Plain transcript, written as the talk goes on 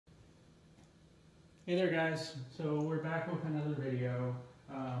Hey there guys, so we're back with another video.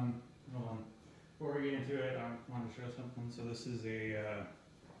 Hold on. Before we get into it, I want to show something. So this is a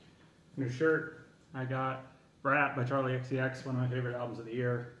new shirt I got, Brat by Charlie XCX, one of my favorite albums of the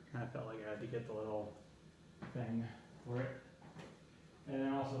year. I felt like I had to get the little thing for it. And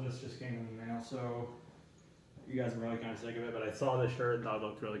then also this just came in the mail, so you guys are probably kind of sick of it, but I saw this shirt and thought it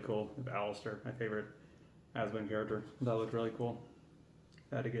looked really cool. With Alistair, my favorite has-been character. I thought it looked really cool.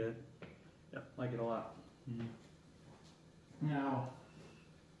 I had to get it. Yep, like it a lot. Now,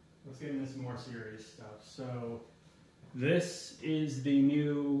 let's get into some more serious stuff. So, this is the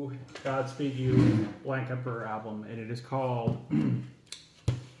new Godspeed You Blank Emperor album, and it is called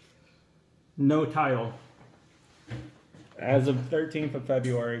No Title. As of 13th of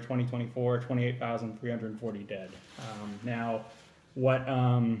February 2024, 28,340 dead. Now, what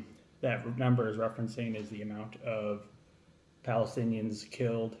that number is referencing is the amount of Palestinians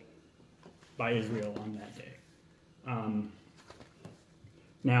killed by Israel on that day.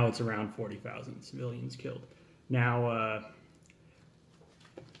 Now it's around 40,000 civilians killed. Now, I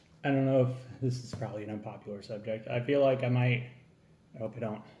don't know if this is probably an unpopular subject. I feel like I hope I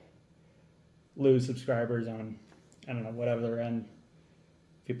don't lose subscribers on, I don't know, whatever end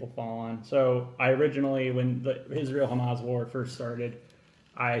people fall on. So I originally, when the Israel-Hamas war first started,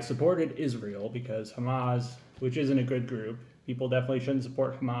 I supported Israel because Hamas, which isn't a good group, people definitely shouldn't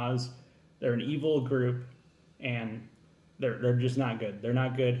support Hamas. They're an evil group, and they're just not good. They're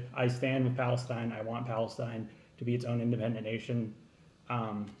not good. I stand with Palestine. I want Palestine to be its own independent nation,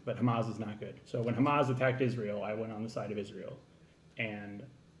 but Hamas is not good. So when Hamas attacked Israel, I went on the side of Israel, and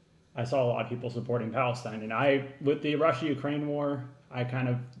I saw a lot of people supporting Palestine. And with the Russia-Ukraine war, I kind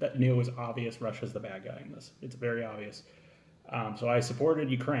of knew it was obvious Russia's the bad guy in this. It's very obvious. So I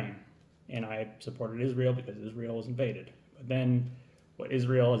supported Ukraine, and I supported Israel because Israel was invaded. But then what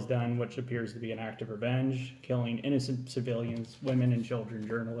Israel has done, which appears to be an act of revenge, killing innocent civilians, women and children,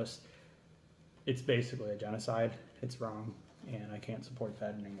 journalists, it's basically a genocide. It's wrong, and I can't support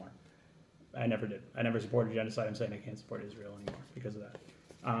that anymore. I never did. I never supported genocide. I'm saying I can't support Israel anymore because of that.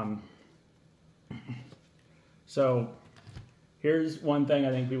 So here's one thing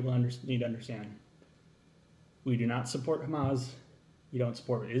I think people need to understand. We do not support Hamas. We don't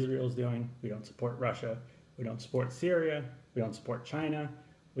support what Israel is doing. We don't support Russia. We don't support Syria. We don't support China.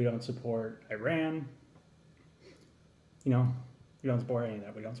 We don't support Iran. You know, we don't support any of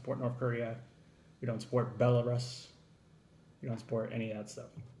that. We don't support North Korea. We don't support Belarus. We don't support any of that stuff.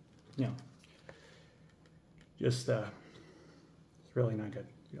 You know, just it's really not good.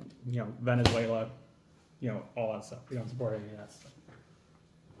 You know, Venezuela. You know, all that stuff. We don't support any of that stuff.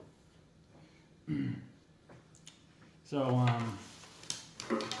 So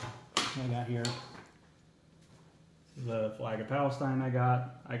I got here the flag of Palestine. I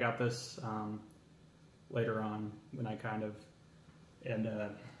got this later on when I kind of, and I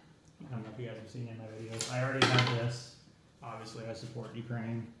don't know if you guys have seen any of my videos. I already have this. Obviously, I support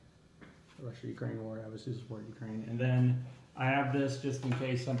Ukraine, the Russia-Ukraine war. I obviously support Ukraine, and then I have this just in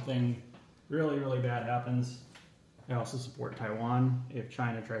case something really, really bad happens. I also support Taiwan if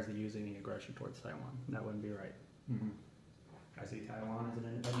China tries to use any aggression towards Taiwan. That wouldn't be right. I see Taiwan as an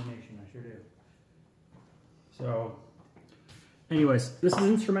independent nation. I sure do. So, anyways, this is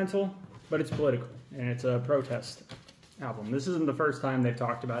instrumental, but it's political, and it's a protest album. This isn't the first time they've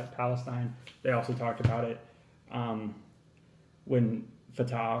talked about Palestine. They also talked about it when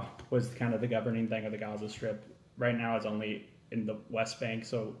Fatah was kind of the governing thing of the Gaza Strip. Right now it's only in the West Bank,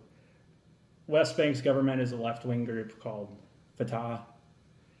 so West Bank's government is a left-wing group called Fatah,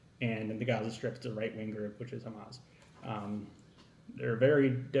 and in the Gaza Strip it's a right-wing group, which is Hamas. They're very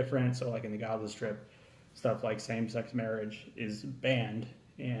different, so like in the Gaza Strip, stuff like same-sex marriage is banned,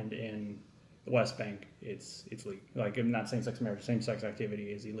 and in the West Bank, it's legal. Like, not same-sex marriage, same-sex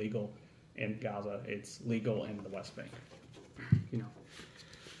activity is illegal in Gaza. It's legal in the West Bank. You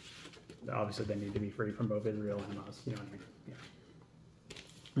know, obviously they need to be free from both Israel and Hamas. You know what I mean? Yeah.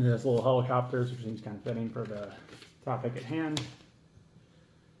 And there's little helicopters, which seems kind of fitting for the topic at hand.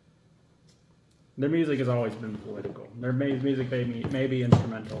 Their music has always been political. Their music may be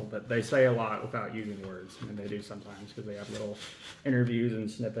instrumental, but they say a lot without using words, and they do sometimes because they have little interviews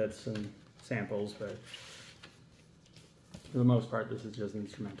and snippets and samples, but for the most part this is just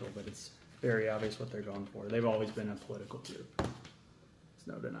instrumental, but it's very obvious what they're going for. They've always been a political group. There's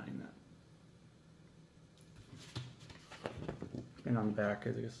no denying that. And on the back,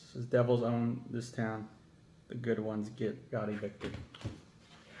 it says, "Devils own this town. The good ones got evicted."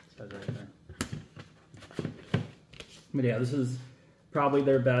 It says right there. But yeah, this is probably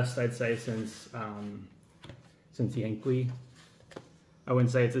their best, I'd say, since Yankee. I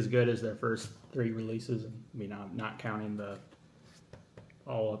wouldn't say it's as good as their first 3 releases. I mean, I'm not counting the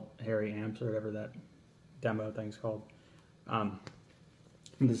all Harry amps or whatever that demo thing's called.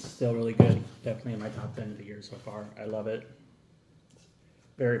 This is still really good. Definitely in my top 10 of the year so far. I love it.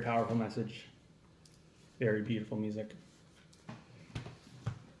 Very powerful message. Very beautiful music.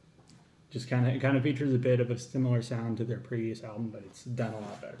 Just kind of features a bit of a similar sound to their previous album, but it's done a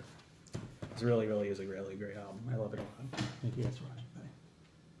lot better. It really is a really great album. I love it a lot. Thank you guys for watching.